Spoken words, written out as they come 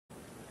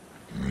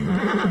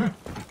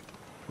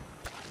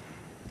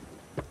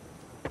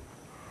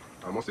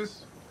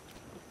Moses?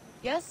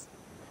 Yes?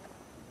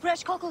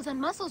 Fresh cockles and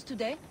mussels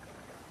today.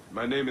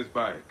 My name is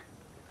Bayek.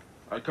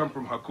 I come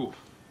from Hakuf.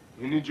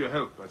 He needs your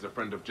help as a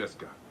friend of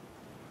Jessica.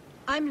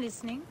 I'm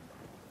listening.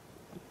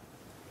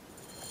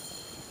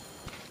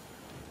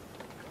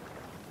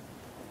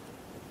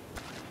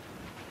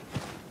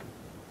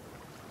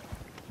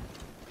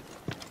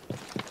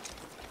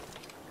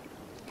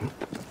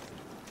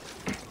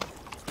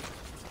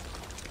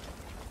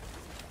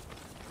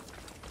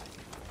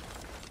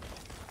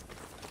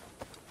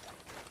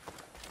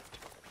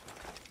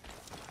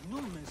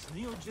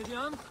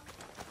 Cereyan?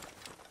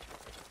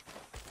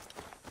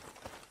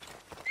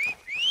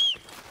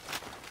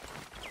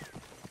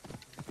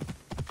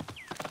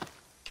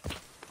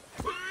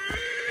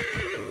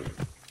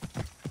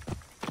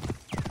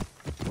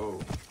 Oh.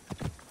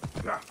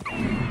 Yeah.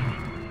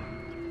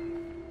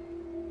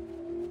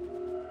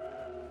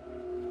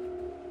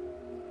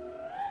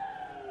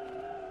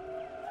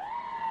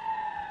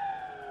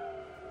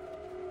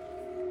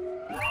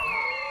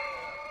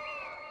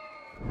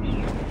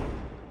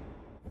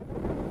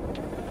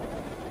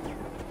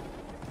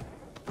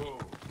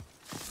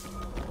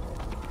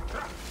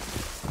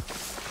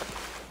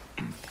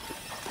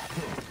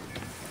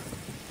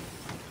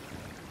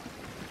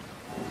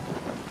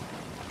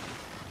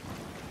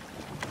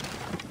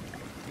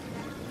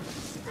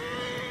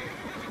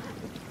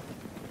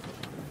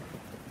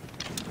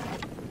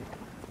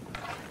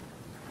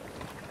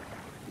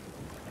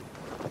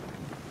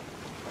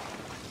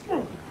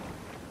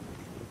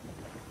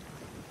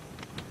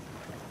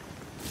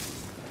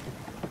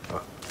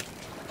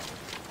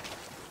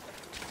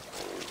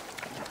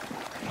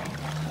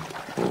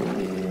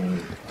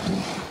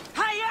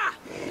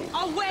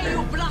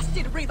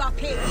 River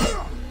pig.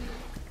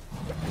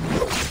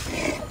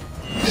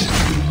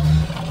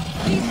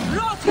 These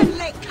rotten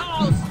lake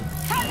cows!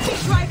 Help me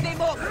drive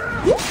them off!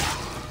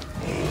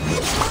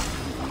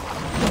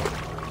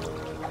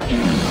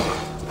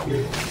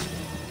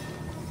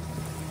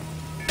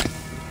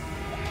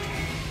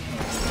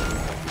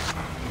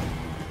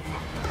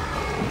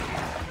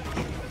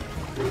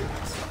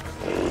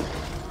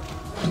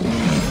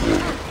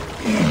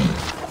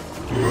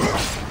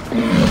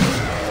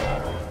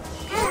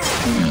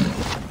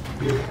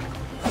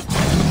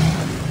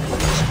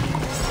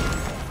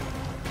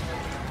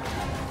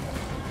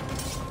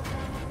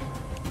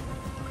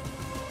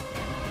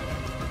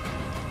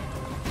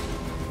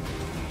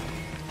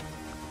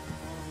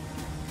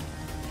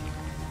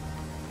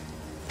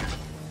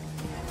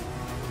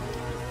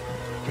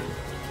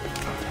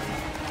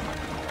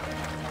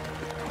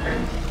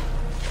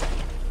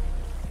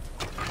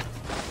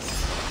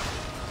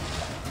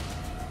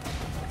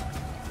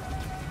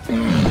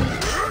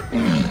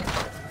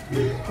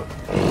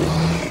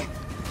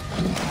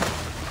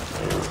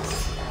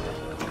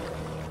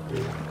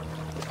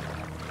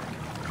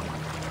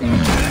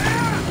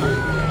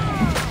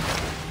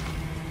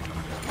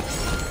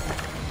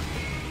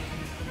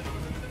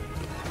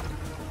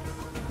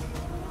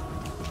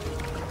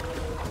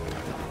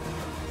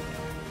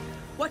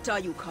 What are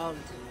you called?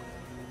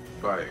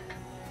 Bayek.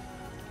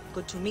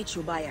 Good to meet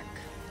you, Bayek.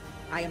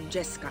 I am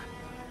Jessica.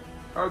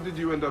 How did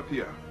you end up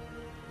here?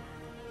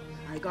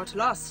 I got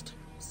lost.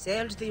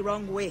 Sailed the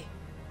wrong way.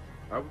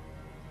 How?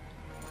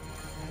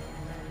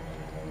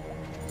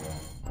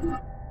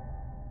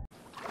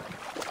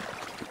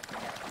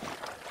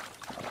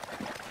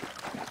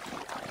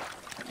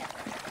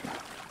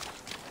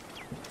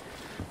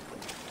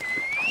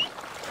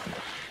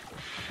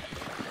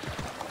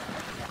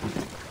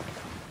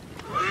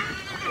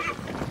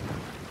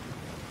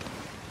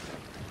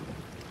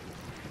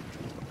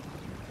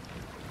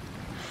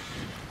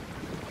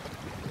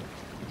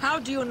 How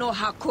do you know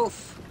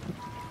Hakuf?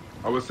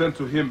 I was sent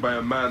to him by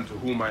a man to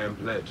whom I am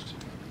pledged.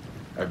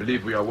 I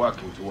believe we are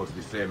working towards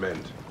the same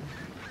end.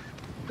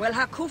 Well,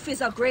 Hakuf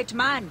is a great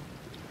man.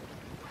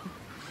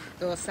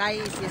 Though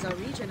Sais is a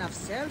region of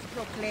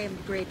self-proclaimed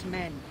great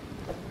men.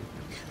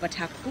 But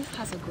Hakuf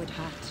has a good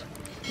heart.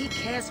 He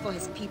cares for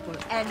his people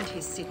and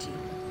his city.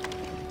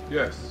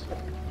 Yes.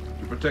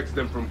 He protects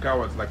them from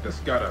cowards like the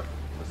Scarab,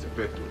 the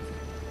Sepetu.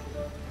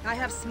 I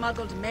have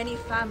smuggled many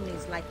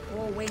families like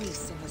poor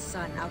Wenis and her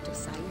son out of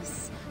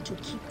Sais to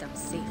keep them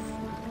safe.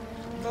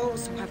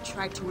 Those who have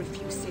tried to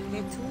refuse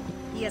Sepetu,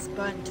 he has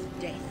burned to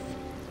death.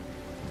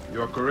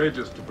 You are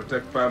courageous to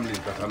protect families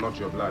that are not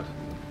your blood.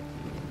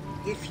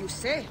 If you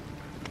say.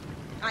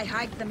 I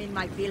hide them in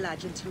my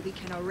village until we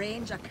can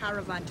arrange a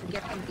caravan to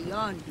get them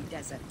beyond the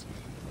desert.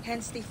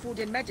 Hence the food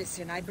and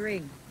medicine I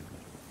bring.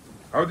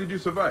 How did you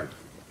survive?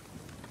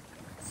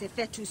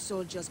 Sefetu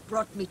soldiers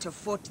brought me to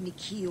Fort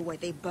Nikio where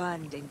they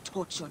burned and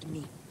tortured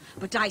me.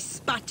 But I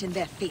spat in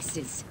their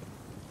faces.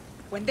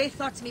 When they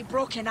thought me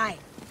broken,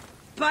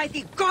 by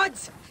the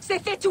gods,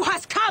 Sefetu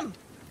has come!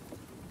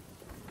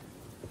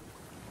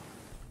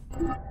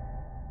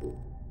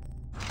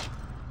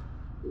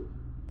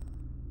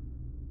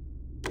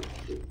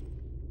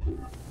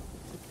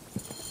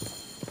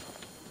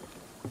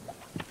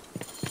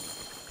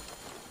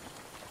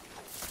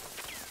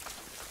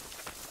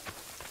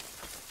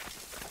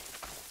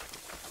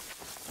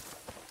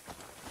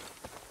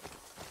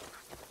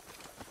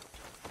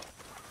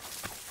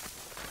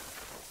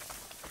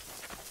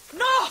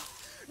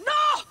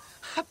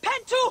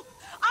 Pentu!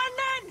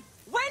 Anan!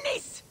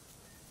 Wenis!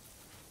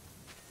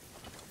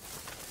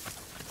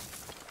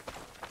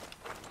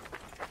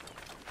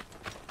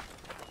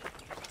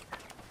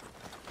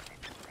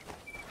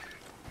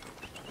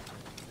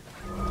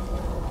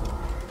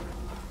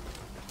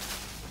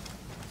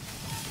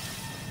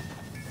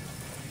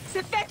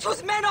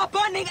 Sefetu's men are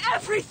burning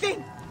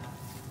everything!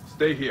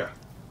 Stay here.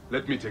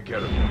 Let me take care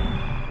of you.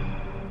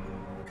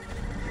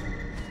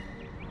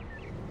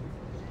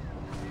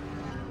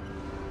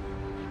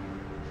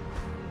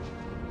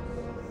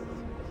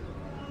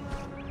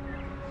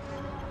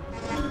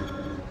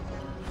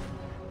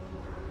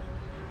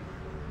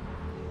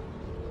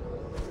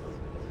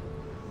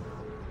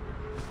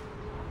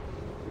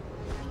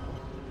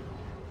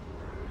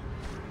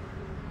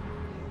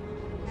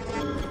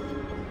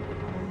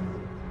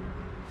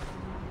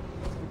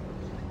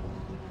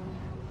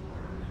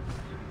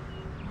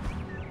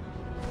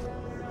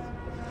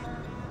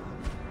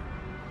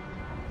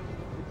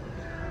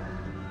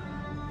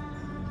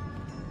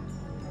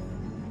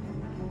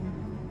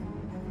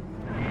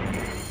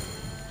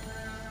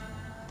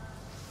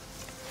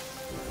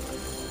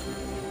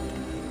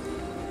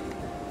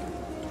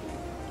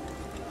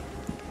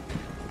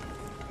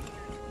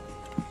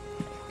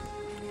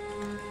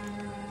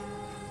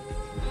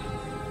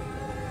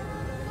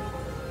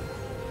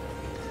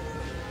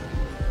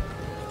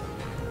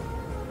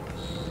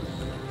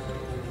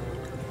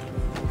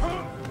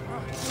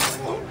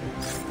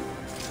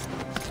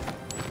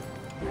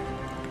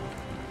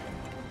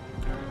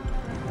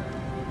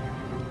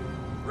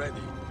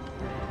 Ready.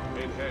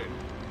 In head.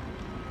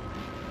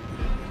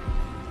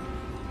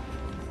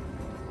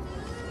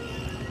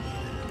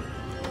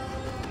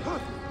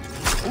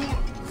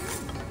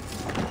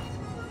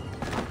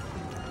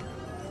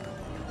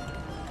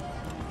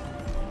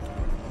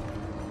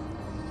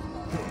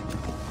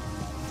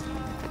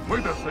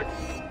 Wait a sec.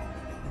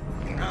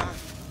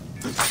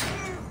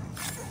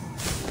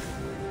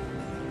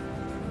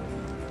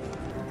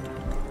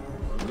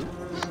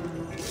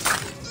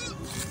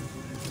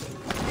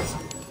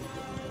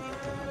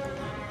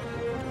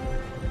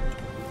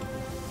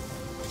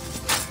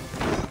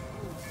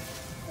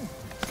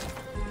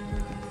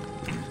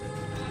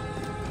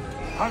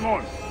 Hang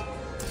on.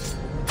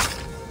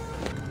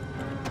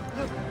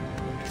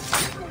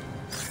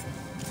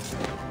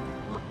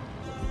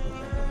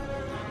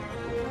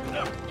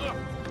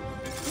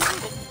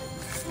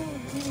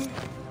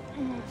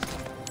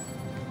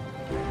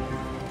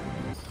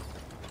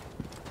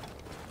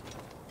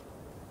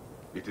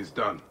 It is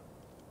done.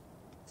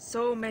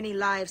 So many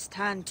lives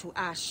turned to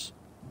ash.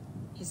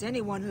 Is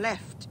anyone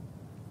left?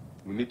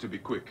 We need to be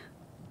quick.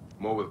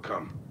 More will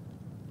come.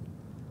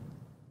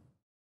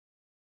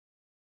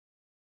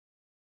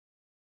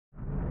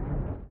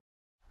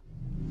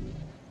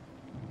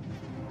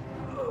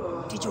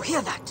 Did you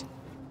hear that?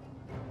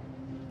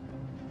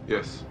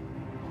 Yes.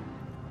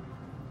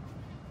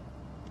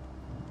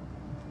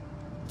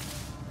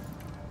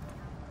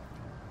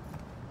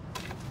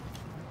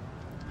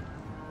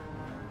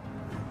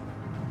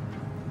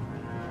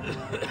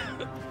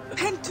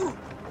 Pentu!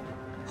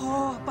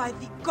 Oh, by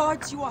the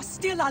gods, you are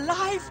still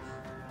alive!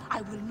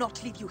 I will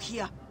not leave you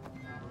here.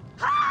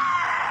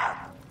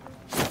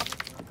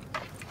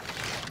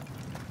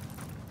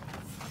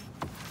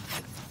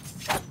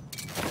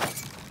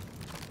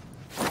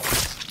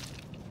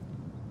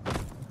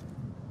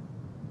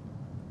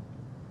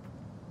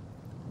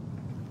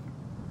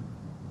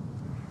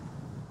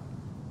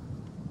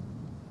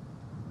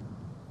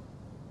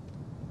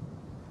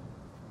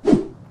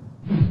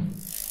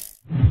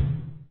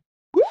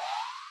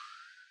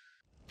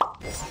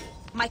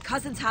 My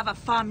cousins have a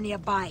farm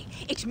nearby.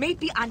 It may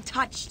be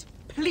untouched.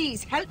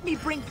 Please, help me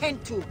bring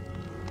Pentu.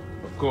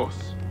 Of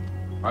course.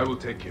 I will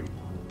take him.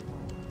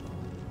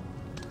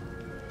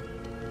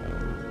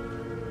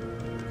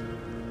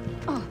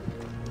 Oh.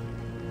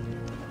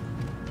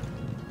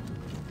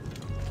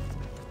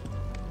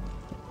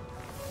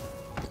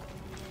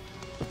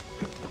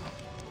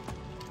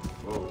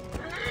 Oh.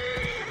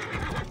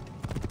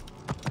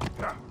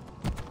 Yeah.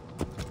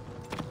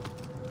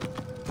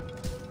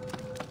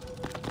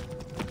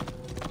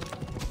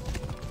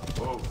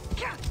 Oh.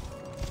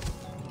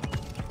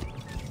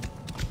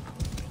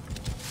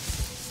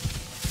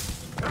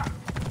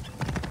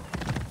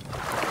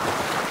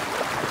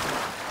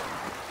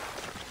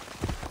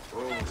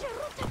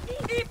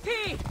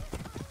 EP!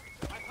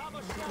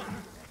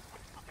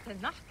 De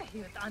nachten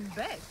hield aan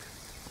weg.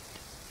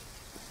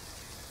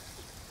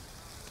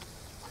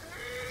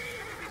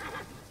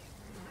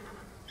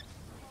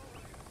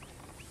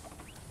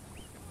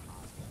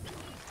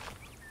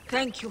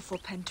 Thank you for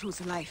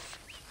Pentu's life.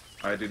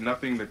 I did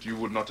nothing that you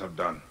would not have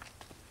done.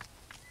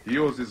 He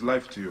owes his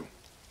life to you.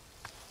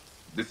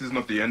 This is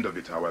not the end of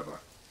it, however.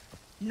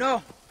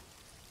 No.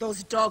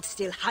 Those dogs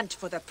still hunt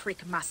for the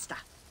prick master.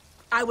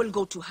 I will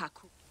go to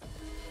Haku.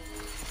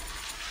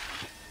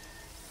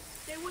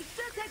 They will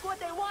still take what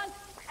they want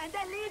and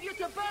then leave you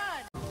to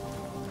burn.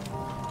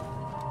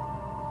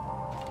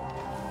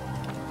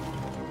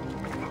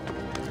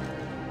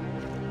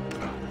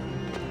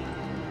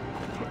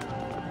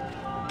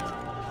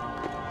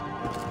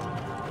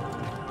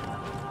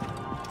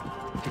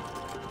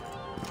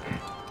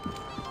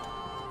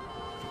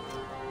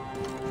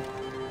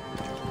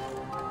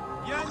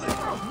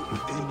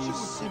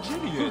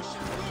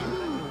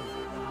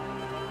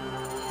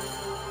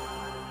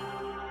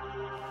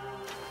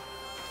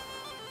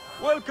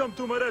 Welcome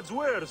to Mered's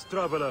wares,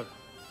 traveler.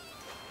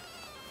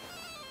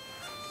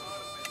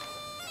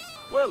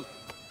 Well,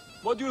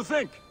 what do you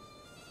think?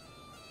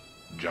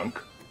 Junk?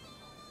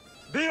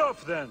 Be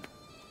off then.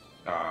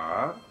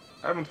 Ah,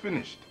 I haven't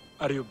finished.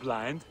 Are you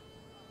blind?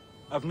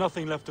 I've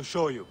nothing left to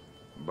show you.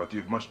 But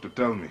you've much to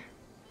tell me.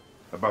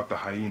 About the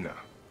hyena.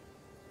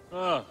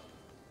 Ah,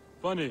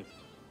 funny.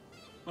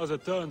 As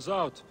it turns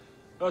out,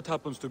 that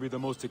happens to be the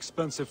most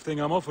expensive thing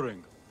I'm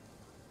offering.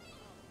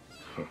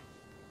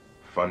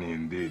 Funny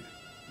indeed.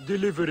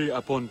 Delivery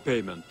upon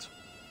payment.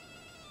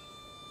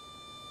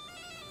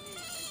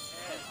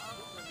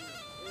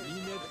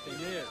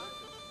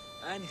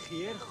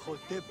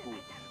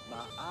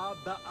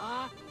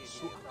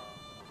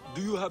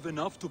 Do you have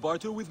enough to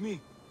barter with me?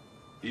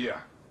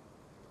 Here,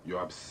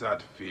 your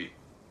absurd fee.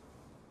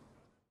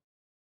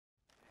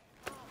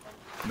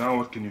 Now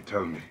what can you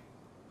tell me?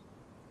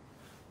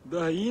 The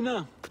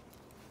hyena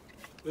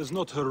is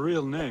not her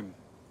real name.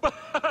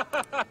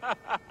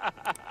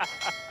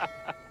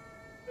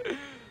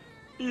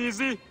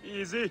 Easy,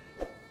 easy.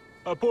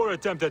 A poor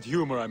attempt at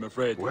humor, I'm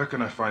afraid. Where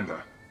can I find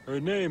her? Her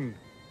name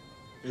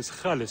is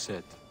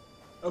Khaliset.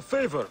 A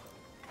favor.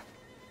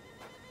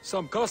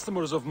 Some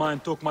customers of mine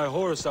took my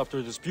horse after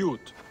a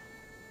dispute.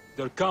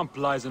 Their camp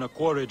lies in a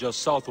quarry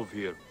just south of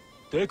here.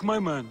 Take my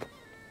man,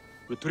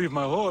 retrieve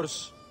my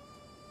horse,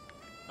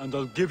 and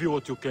I'll give you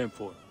what you came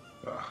for.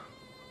 Ah,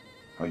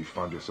 how you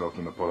found yourself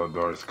in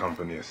Apollodorus'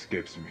 company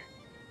escapes me.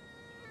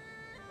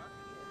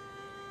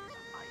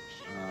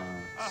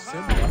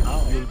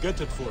 You'll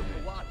get it for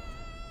me.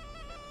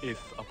 If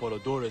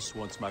Apollodorus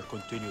wants my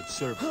continued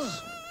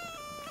service.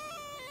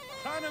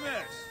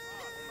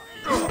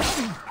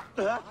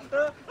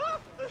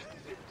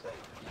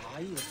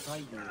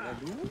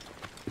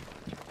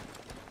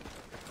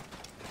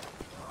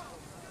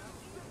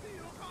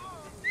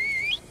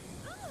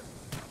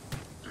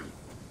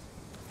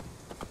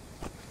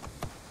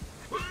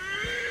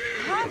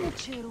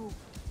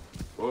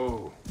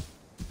 Oh.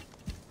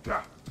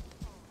 Yeah.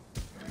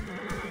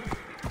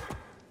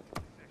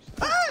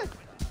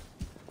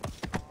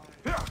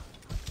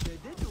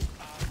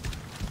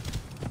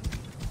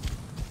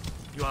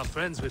 You are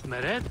friends with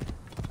Mered?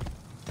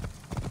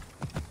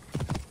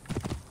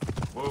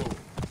 Whoa.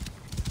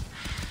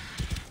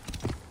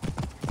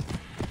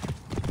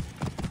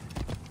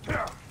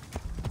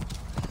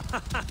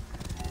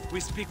 We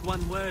speak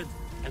one word,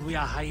 and we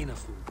are hyena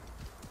food.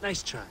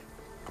 Nice try.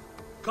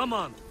 Come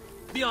on,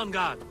 be on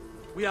guard.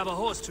 We have a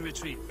horse to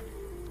retrieve.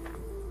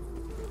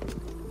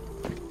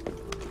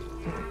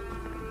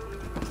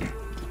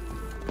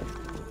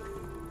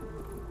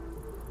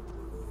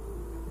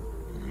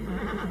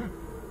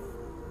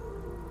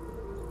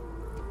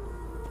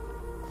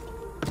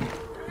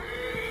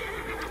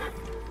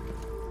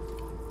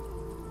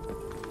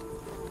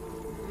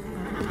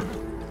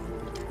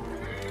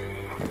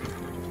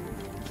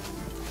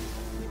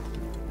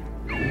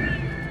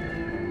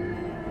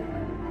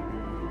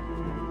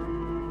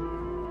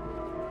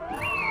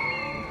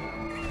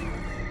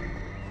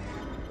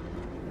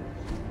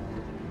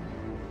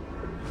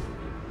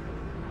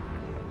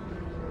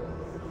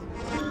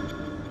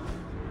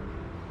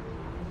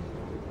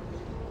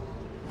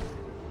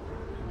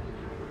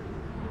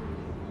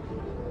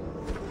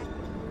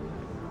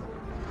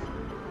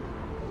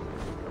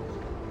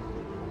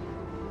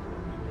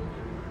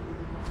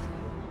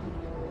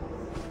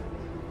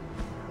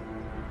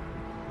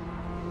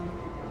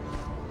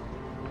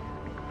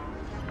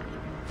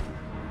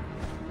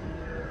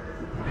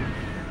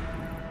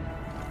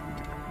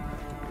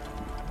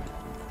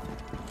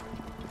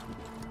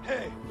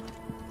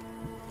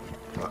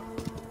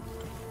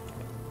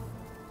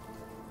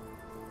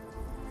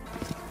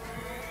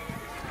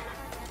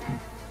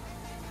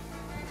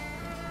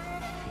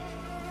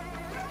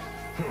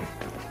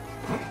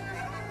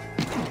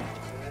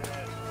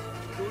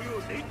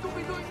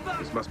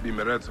 This must be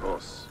Mered's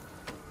horse.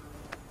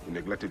 He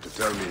neglected to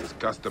tell me his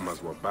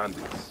customers were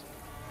bandits.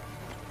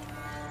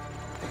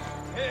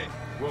 Hey!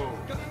 Whoa.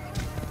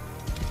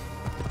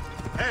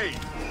 Hey!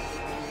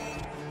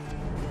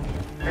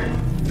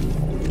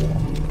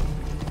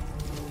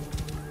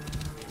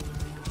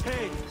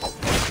 Hey!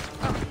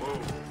 Whoa.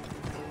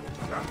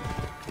 Yeah.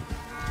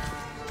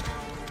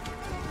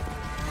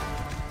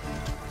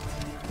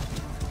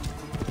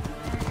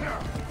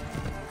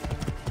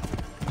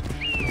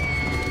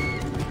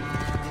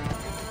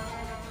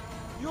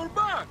 You're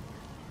back!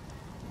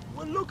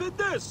 Well, look at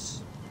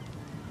this!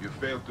 You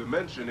failed to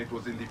mention it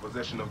was in the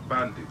possession of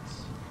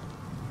bandits.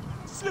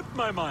 Slipped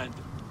my mind.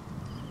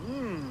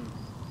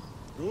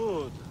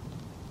 Good.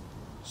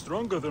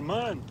 Stronger than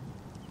mine.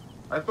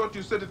 I thought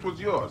you said it was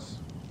yours.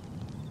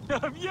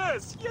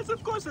 Yes, yes,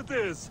 of course it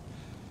is.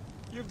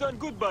 You've done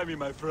good by me,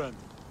 my friend.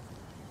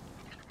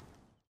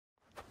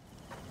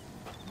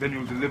 Then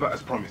you'll deliver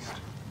as promised.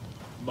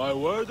 My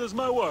word is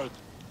my word.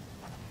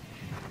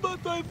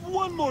 But I've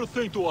one more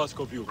thing to ask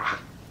of you.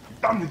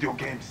 Done with your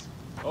games.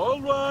 All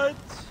right.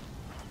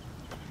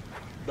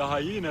 The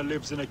hyena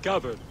lives in a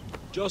cavern,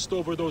 just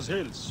over those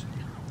hills.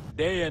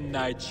 Day and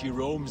night she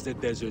roams the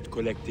desert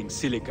collecting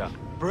silica,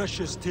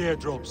 precious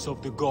teardrops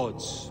of the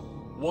gods.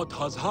 What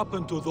has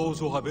happened to those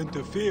who have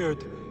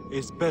interfered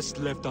is best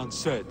left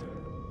unsaid.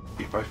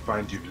 If I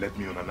find you've led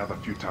me on another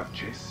futile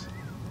chase,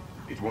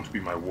 it won't be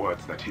my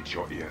words that hit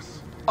your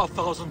ears.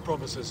 1,000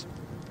 promises.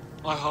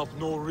 I have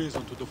no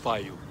reason to defy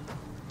you.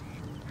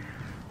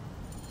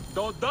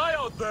 Don't die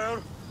out there!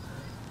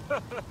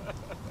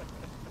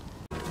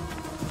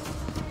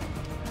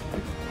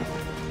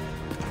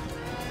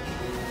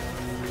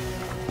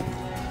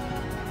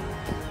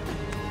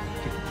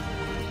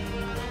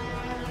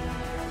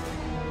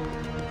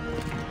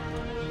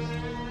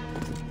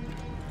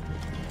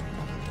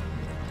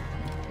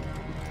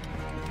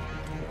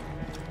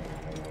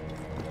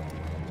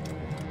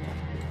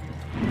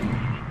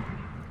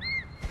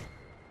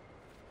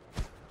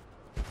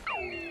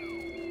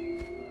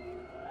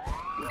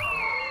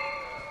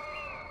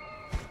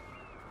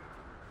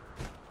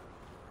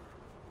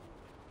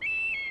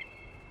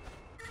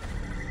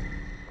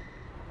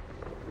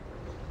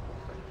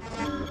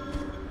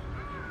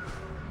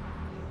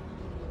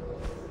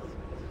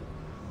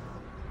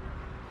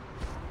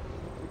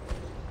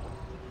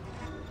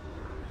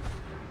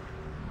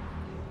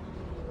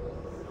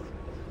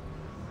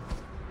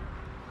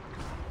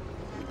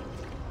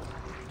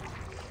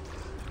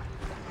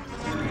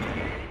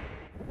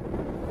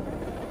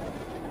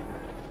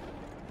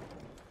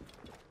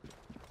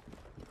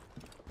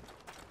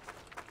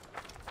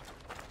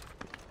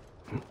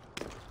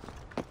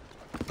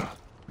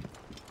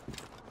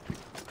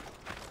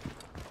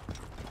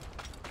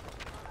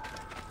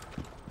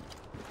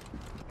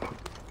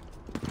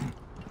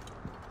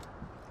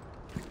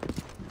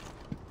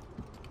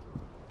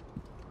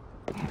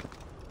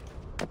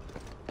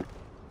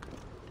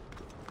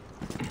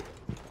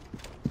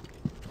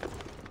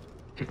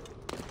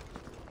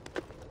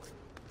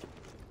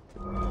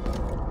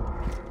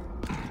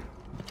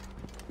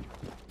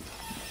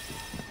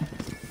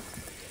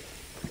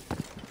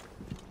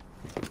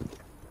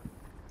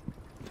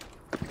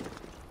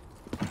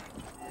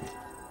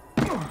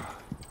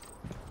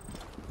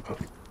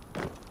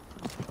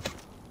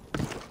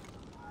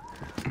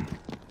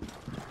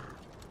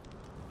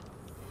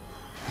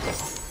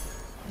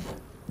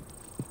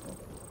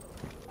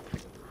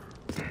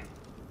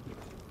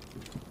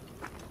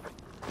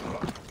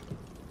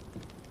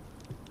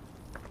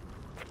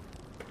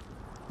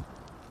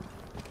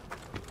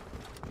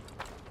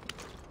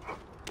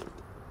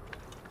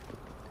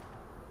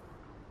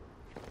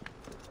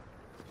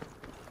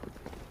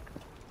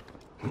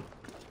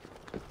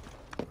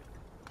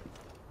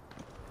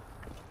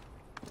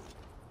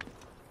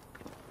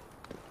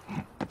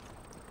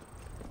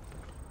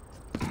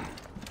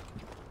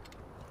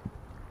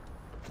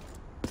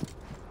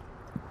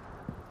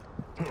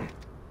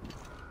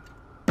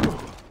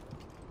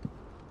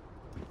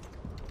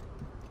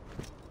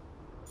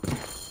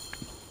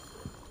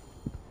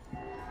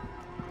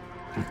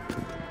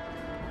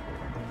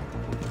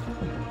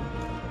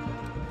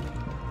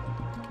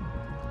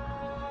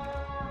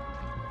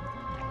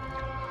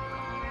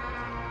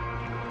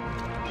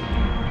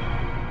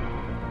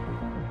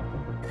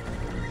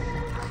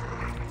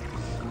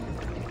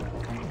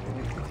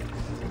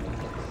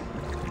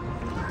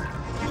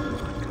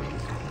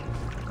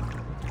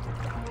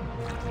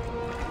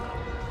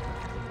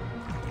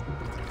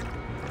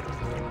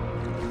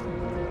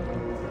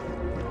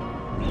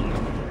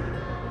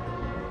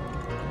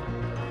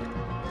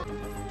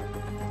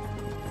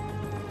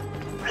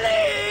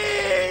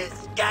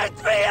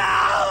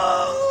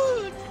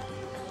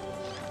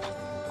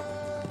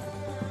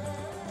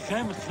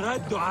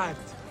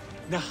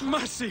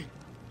 Mercy!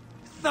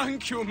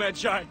 Thank you,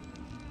 Magi.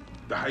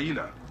 The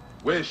hyena,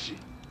 where is she?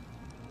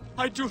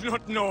 I do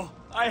not know.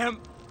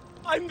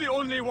 I'm the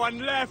only one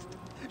left.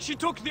 She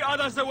took the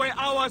others away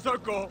hours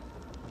ago.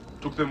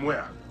 Took them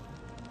where?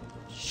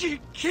 She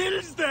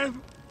kills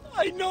them.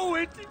 I know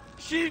it.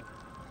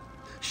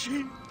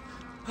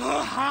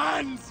 Her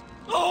hands.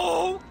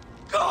 Oh,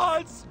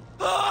 gods!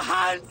 Her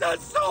hands are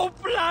so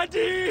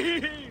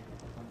bloody!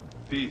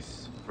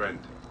 Peace, friend.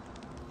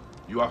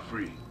 You are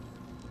free.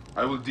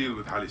 I will deal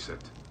with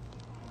Khaliset.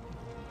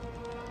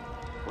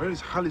 Where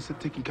is Khaliset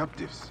taking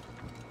captives?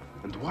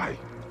 And why?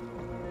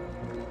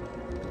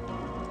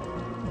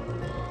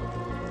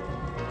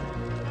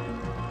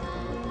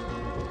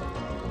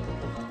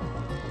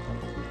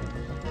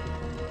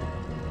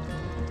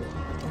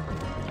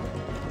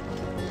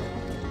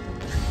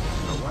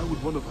 Now, why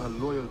would one of her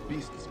loyal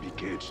beasts be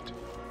caged?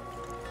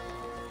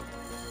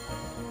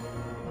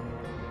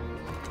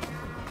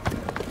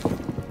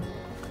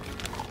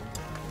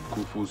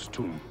 Khufu's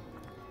tomb.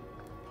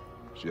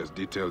 She has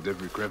detailed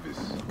every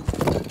crevice.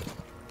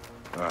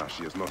 Ah,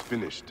 she has not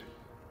finished.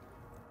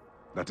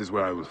 That is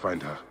where I will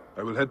find her.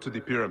 I will head to the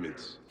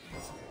pyramids.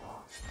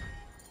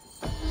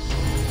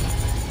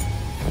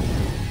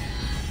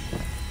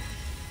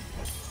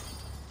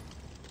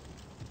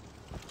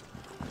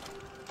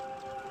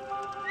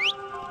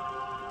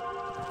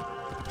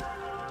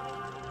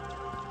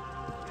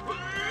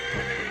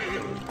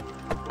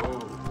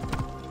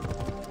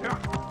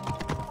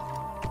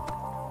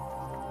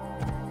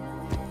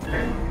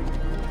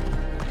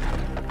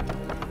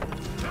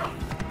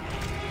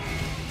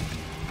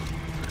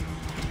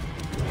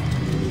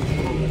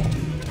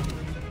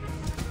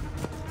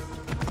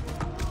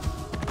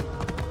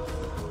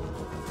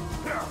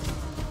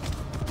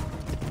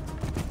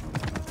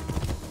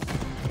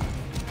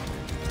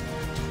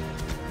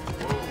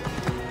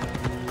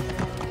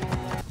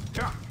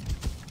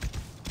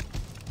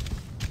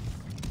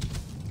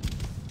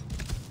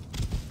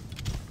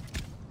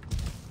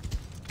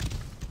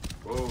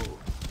 Whoa.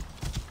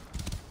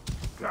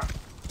 Yeah.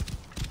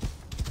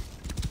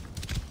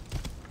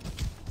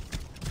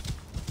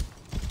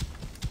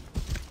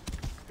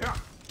 Yeah.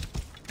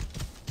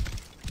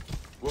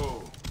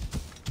 Whoa.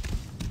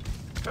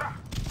 Yeah.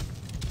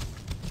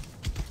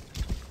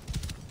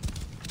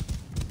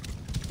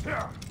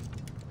 Yeah.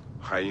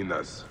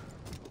 Hyenas.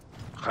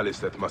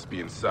 Khaliset must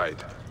be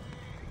inside.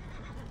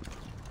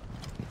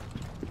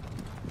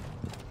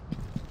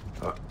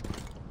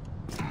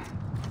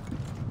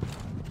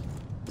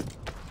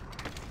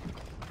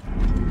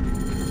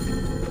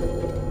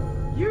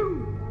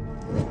 You!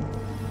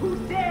 Who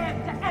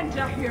dared to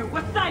enter here?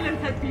 What silence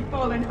has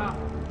befallen her?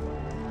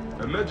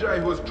 A Magi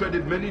who has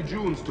treaded many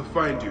dunes to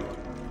find you.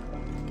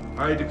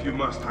 Hide if you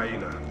must,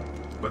 hyena.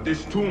 But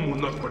this tomb will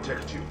not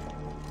protect you.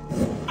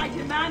 I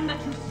demand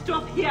that you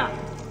stop here!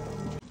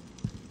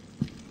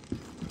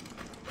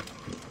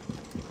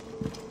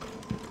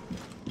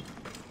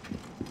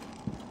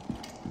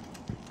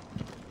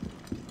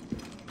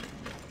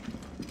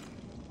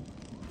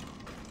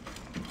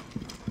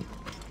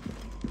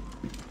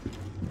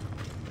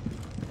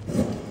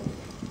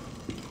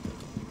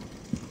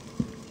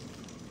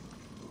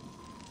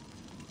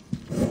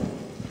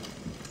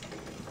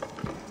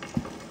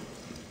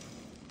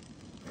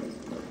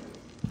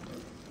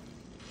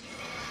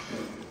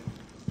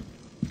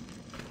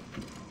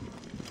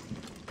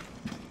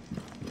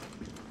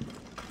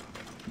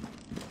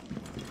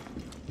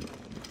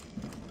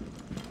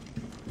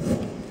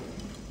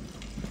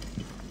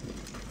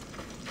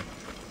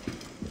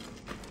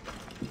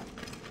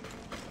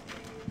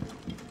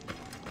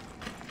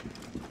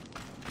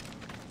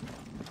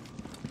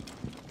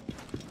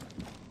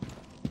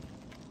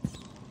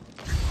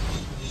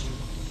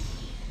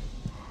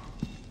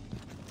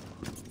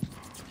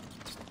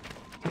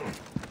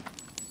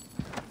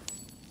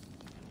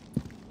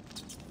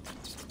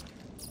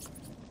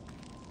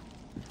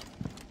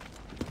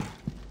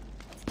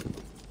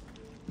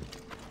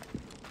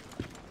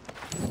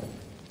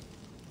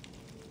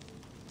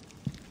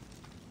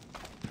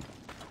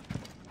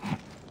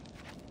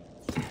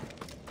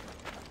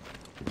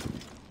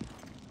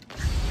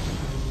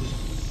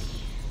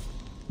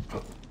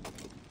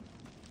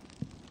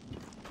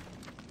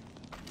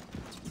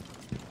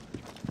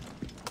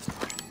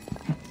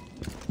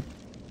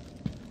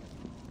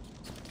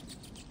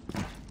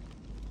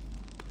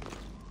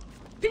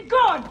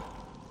 Begone!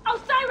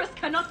 Osiris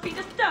cannot be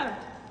disturbed!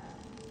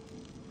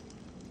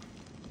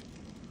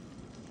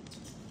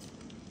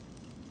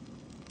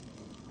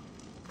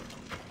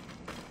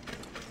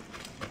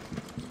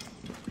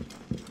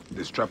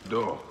 This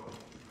trapdoor.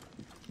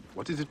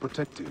 What is it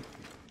protecting?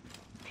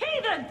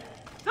 Heathen!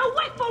 The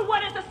wakeful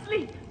one is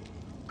asleep!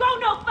 Go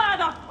no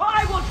further, or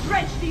I will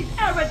drench these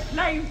arid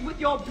flames with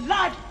your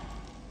blood!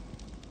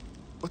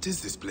 What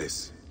is this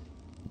place?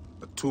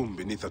 A tomb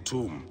beneath a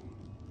tomb.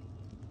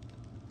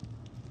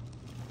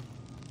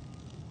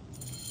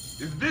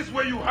 Is this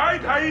where you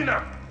hide,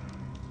 hyena?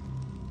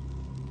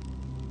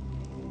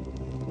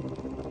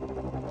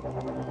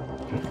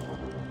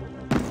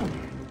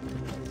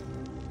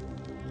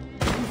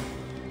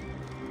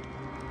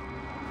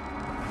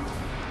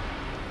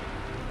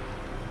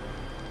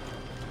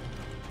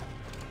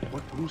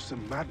 What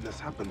gruesome madness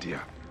happened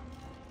here?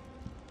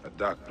 A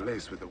dark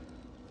place with a...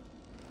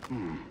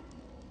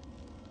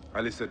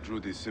 Khaliset drew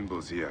these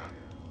symbols here.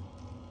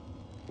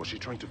 Was she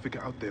trying to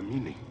figure out their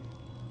meaning?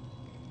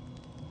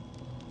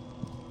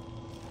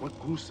 What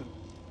gruesome...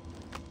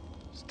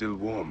 Still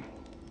warm.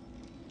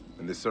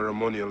 And the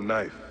ceremonial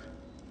knife.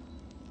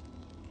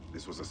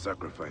 This was a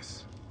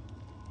sacrifice.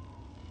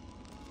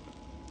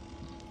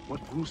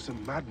 What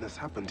gruesome madness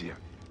happened here?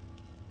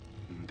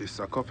 This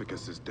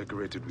sarcophagus is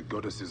decorated with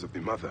goddesses of the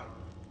Mother.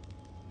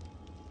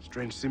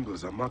 Strange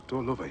symbols are marked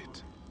all over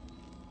it.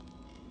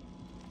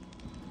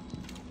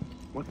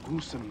 What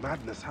gruesome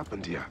madness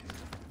happened here?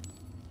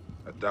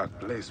 A dark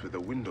place with a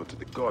window to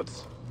the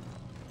gods.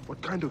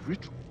 What kind of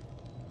ritual?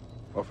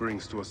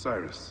 Offerings to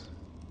Osiris,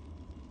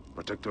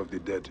 protector of the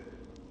dead.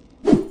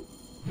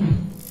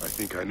 I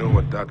think I know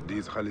what dark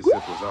deeds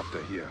Khaliset was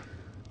after here.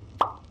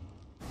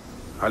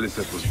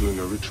 Khaliset was doing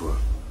a ritual.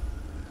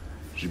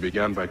 She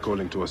began by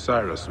calling to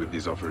Osiris with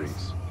these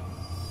offerings.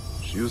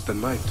 She used the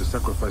knife to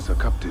sacrifice her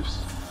captives.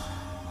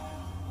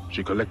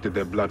 She collected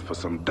their blood for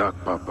some dark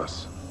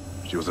purpose.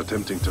 She was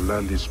attempting to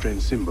learn these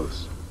strange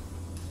symbols.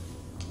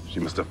 She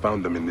must have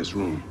found them in this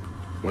room.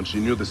 Once she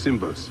knew the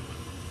symbols,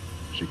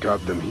 she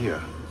carved them here,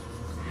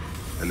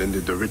 and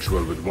ended the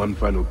ritual with one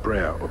final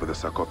prayer over the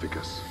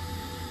sarcophagus.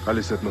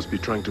 Khaliset must be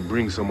trying to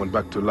bring someone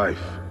back to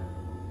life.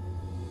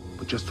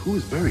 But just who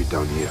is buried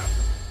down here?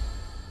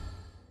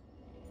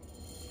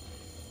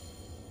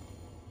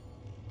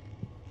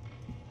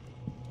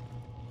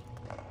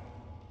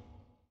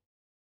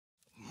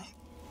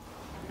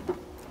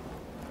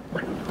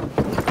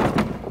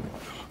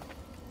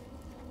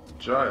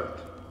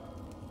 Child.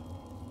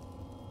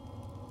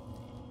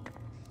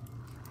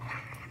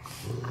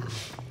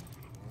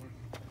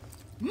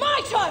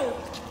 My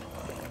child!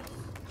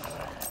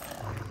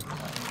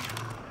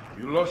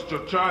 You lost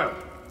your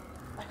child.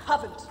 I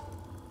haven't.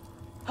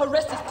 Her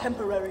rest is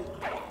temporary.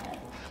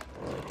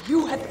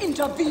 You have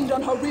intervened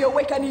on her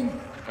reawakening.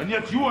 And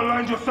yet you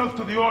aligned yourself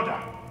to the Order.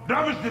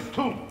 Ravage this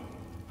tomb.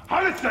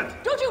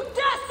 Khaliset! Don't you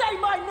dare say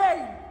my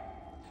name!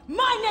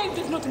 My name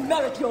does not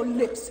merit your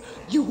lips,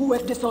 you who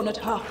have dishonored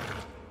her.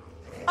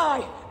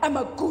 I am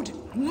a good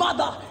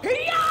mother.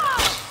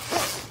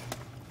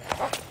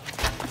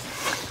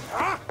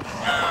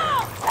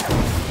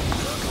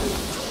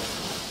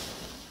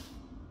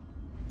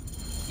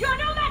 You're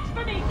no match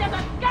for me,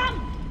 desert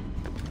scum!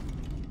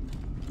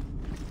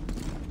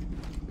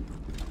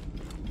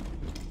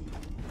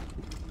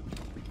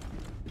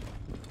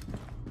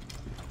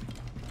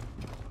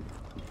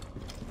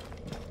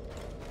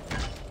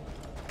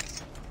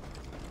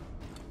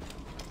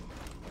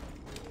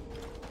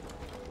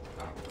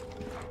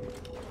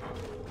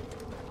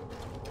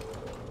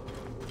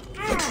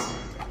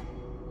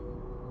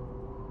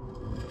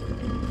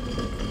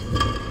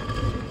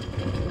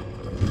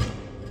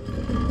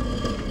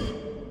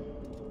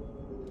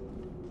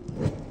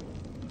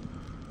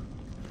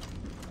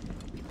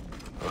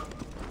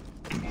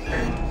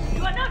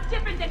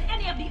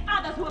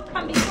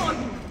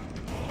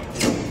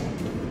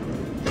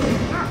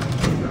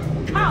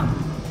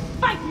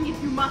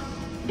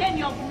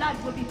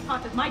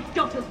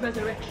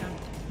 Resurrection.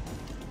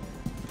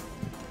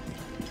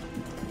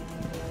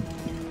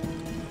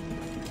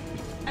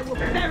 I will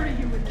bury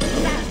you in the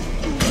sand.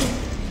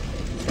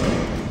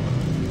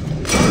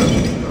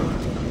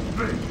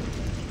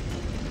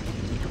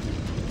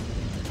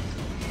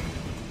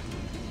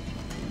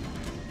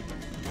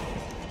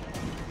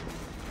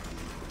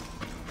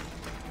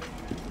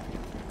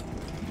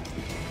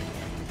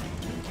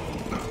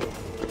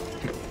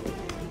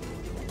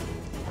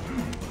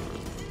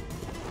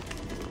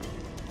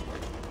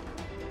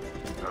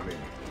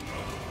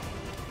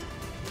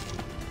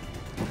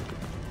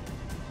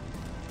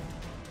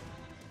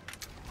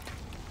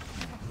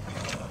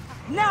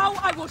 Now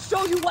I will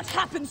show you what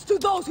happens to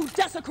those who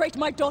desecrate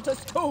my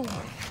daughter's tomb!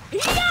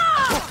 Yeah!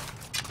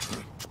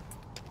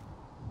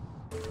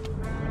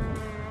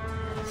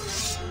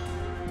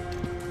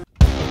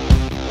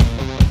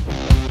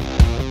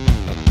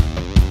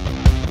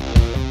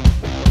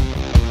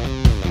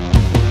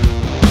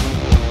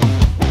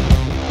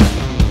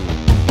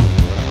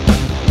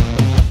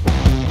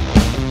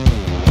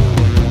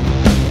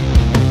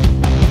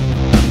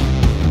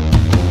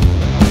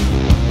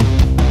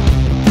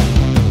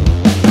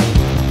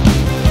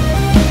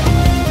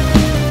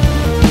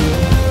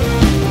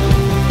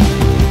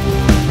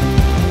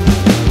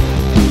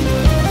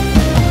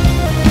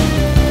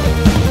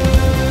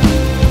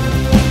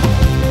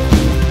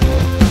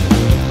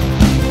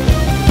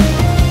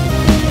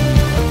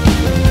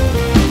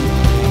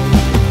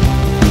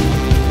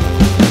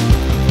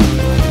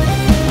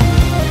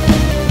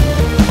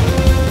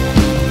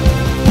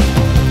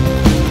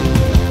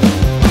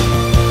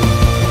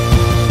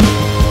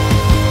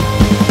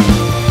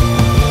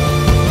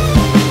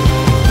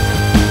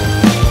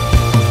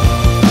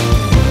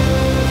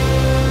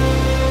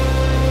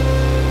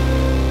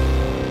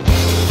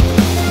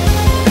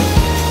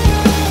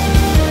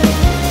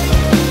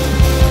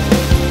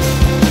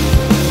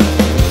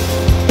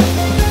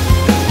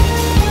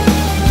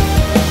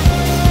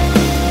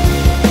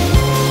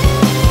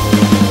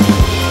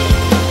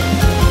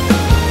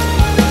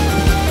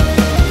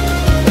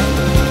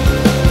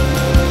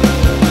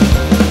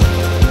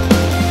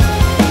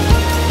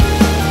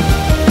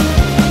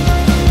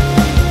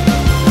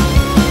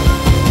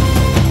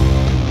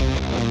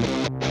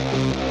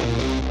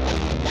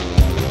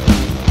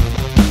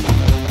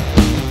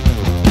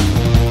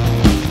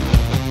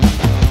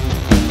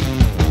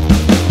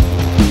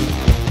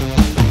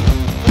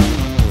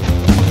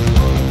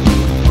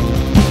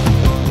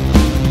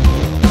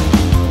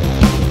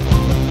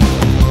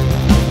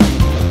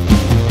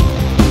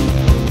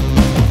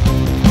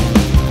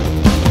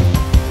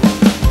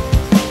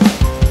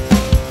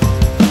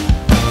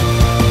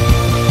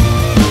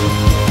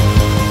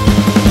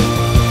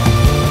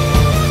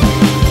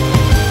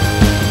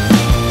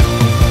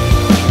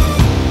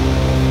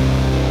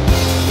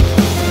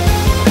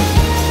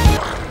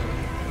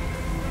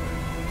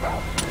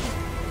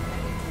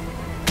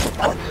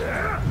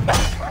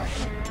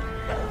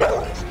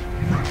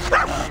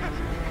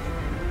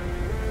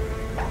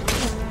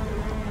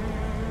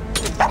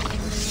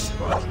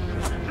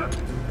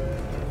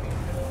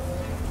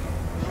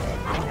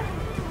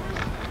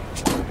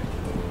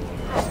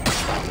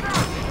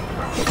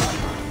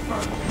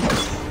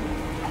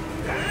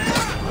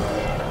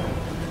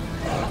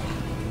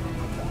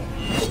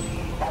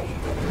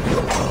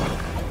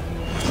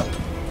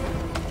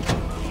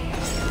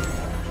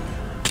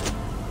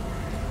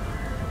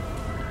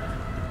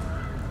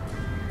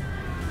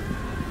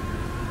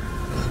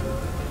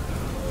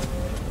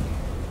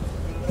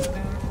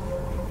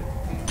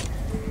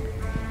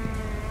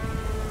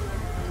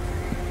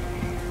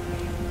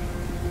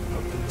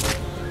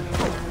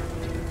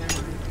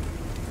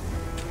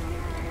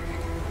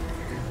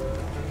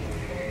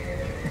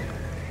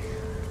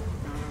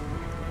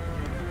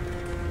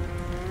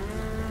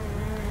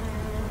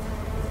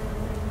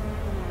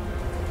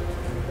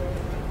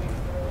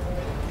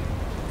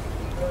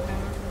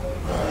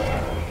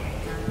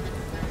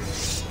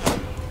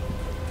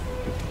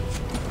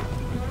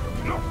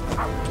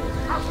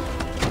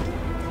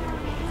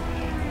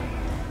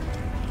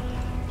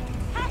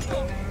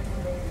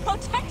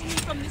 protect me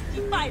from this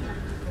defilement.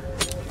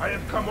 I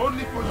have come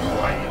only for you,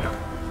 hyena.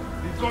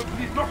 The gods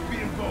need not be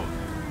involved.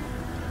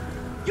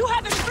 You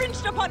have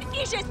infringed upon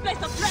Ije's place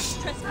of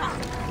rest,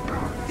 trespasser.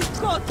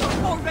 The gods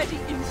are already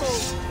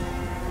involved.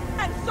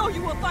 And so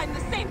you will find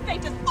the same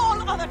fate as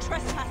all other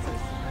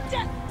trespassers.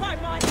 Death by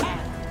my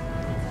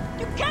hand.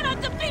 You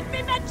cannot defeat me,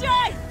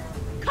 Medjay!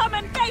 Come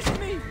and face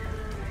me!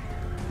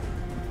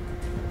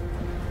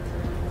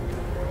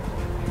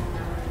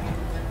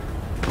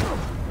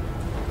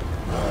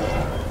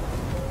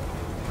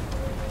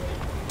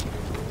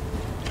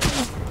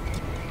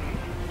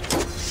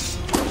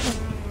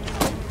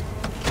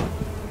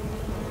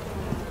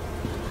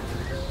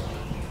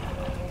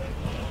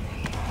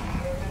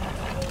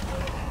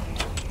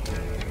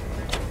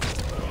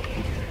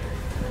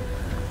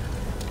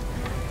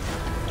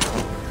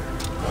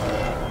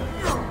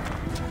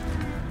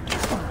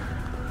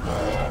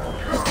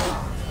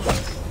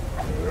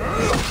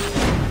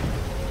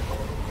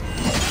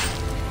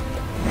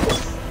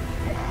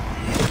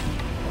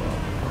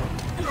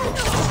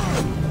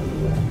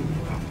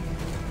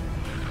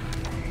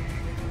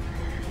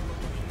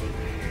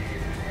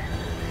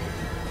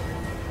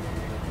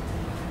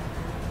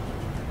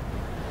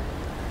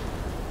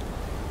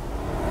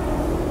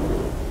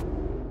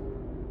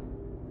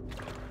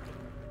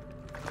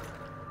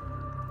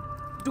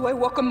 Do I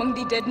walk among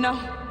the dead now?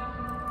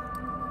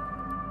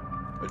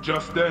 A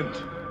just end.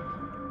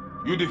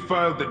 You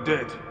defiled the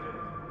dead,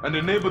 and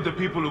enabled the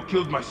people who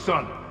killed my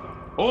son.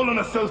 All on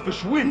a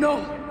selfish whim.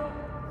 No!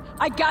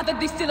 I gathered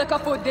the silica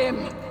for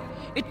them.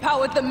 It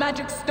powered the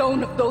magic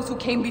stone of those who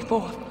came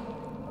before.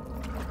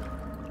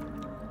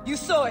 You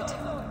saw it,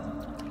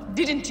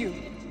 didn't you?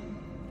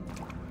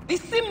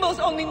 These symbols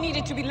only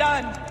needed to be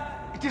learned.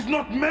 It is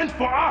not meant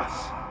for us!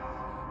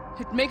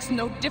 It makes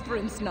no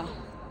difference now.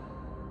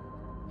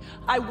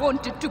 I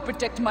wanted to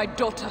protect my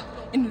daughter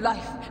in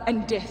life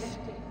and death.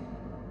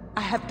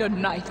 I have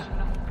done neither.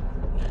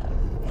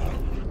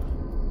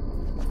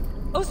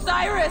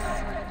 Osiris!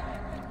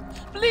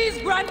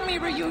 Please grant me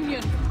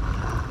reunion.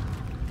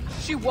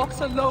 She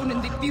walks alone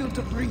in the field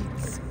of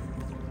reeds.